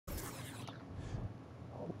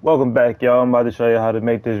Welcome back, y'all. I'm about to show you how to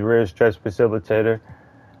make this rear stretch facilitator.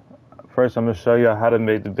 First, I'm going to show y'all how to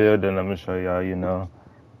make the build, then I'm going to show y'all,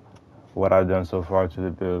 what I've done so far to the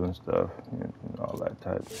build and stuff, and all that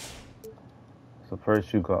type. So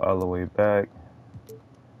first, you go all the way back,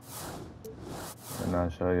 and I'll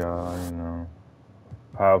show y'all,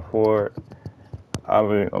 power forward. I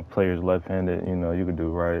mean, a player's left-handed, you can do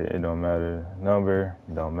right, it don't matter. Number,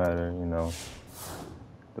 it don't matter,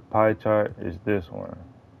 The pie chart is this one.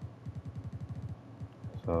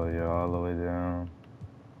 So yeah, all the way down.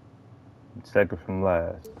 Second from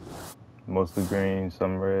last. Mostly green,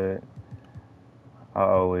 some red. I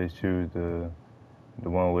always choose the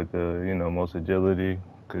one with the, most agility,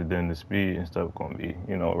 because then the speed and stuff gonna be,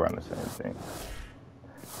 around the same thing.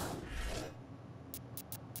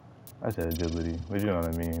 I said agility, but you know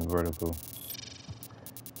what I mean, vertical.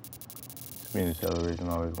 Speed and acceleration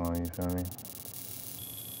always going, you feel me?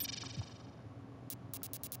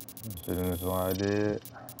 So then that's what I did.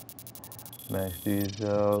 Max these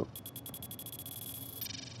out.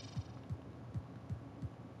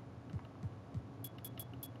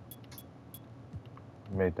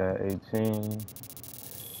 Make that 18.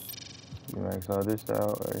 You max all this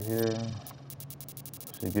out right here.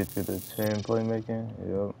 Should get you to 10 playmaking.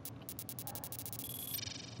 Yep.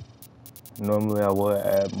 Normally I would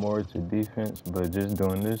add more to defense, but just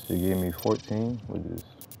doing this, it gave me 14, which is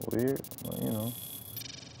weird, but I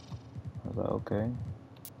was like, okay.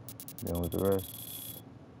 Then with the rest,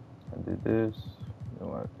 I did this.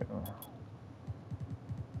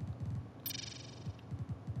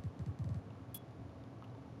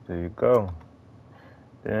 There you go.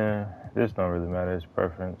 Then this don't really matter, it's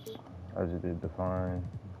preference. I just did define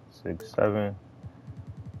 6, 7.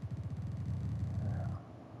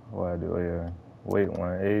 What I do here? Weight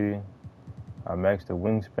 180. I maxed the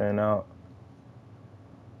wingspan out.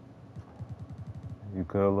 You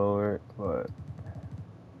could lower it, but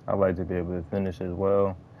I like to be able to finish as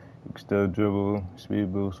well. You can still dribble,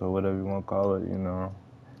 speed boost, or whatever you want to call it,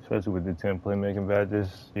 Especially with the 10 playmaking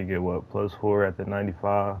badges, you get what, +4 at the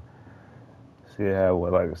 95. See, it had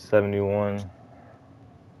what, like a 71.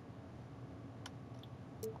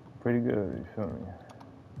 Pretty good, you feel me?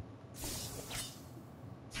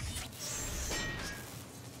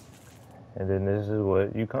 And then this is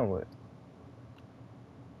what you come with.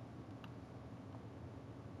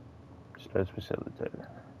 Stretch facilitator.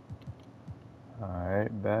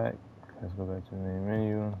 Alright, back. Let's go back to the main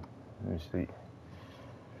menu. Let me see.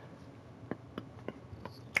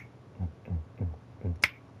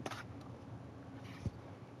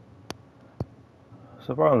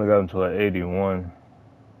 So far I only got him to like 81.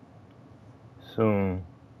 Soon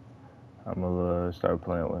I'm gonna start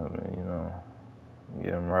playing with him and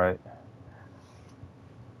get him right.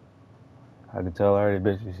 I can tell I already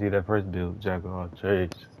basically see that first build, jack of all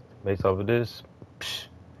trades. Based off of this,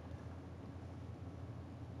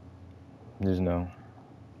 just know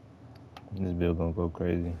this build gonna go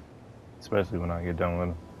crazy, especially when I get done with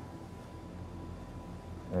him.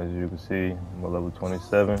 As you can see, I'm a level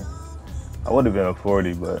 27. I would have been a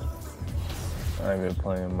 40, but I ain't been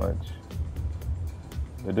playing much.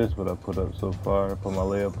 But this is what I put up so far. I put my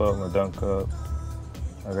layup up, my dunk up.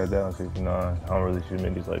 I got that on 69. I don't really shoot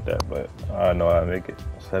minis like that, but I know how to make it.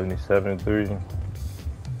 77 3.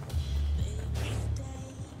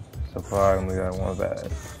 So far, I only got one bag.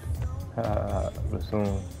 But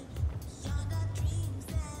soon.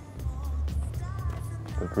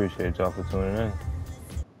 Appreciate y'all for tuning in.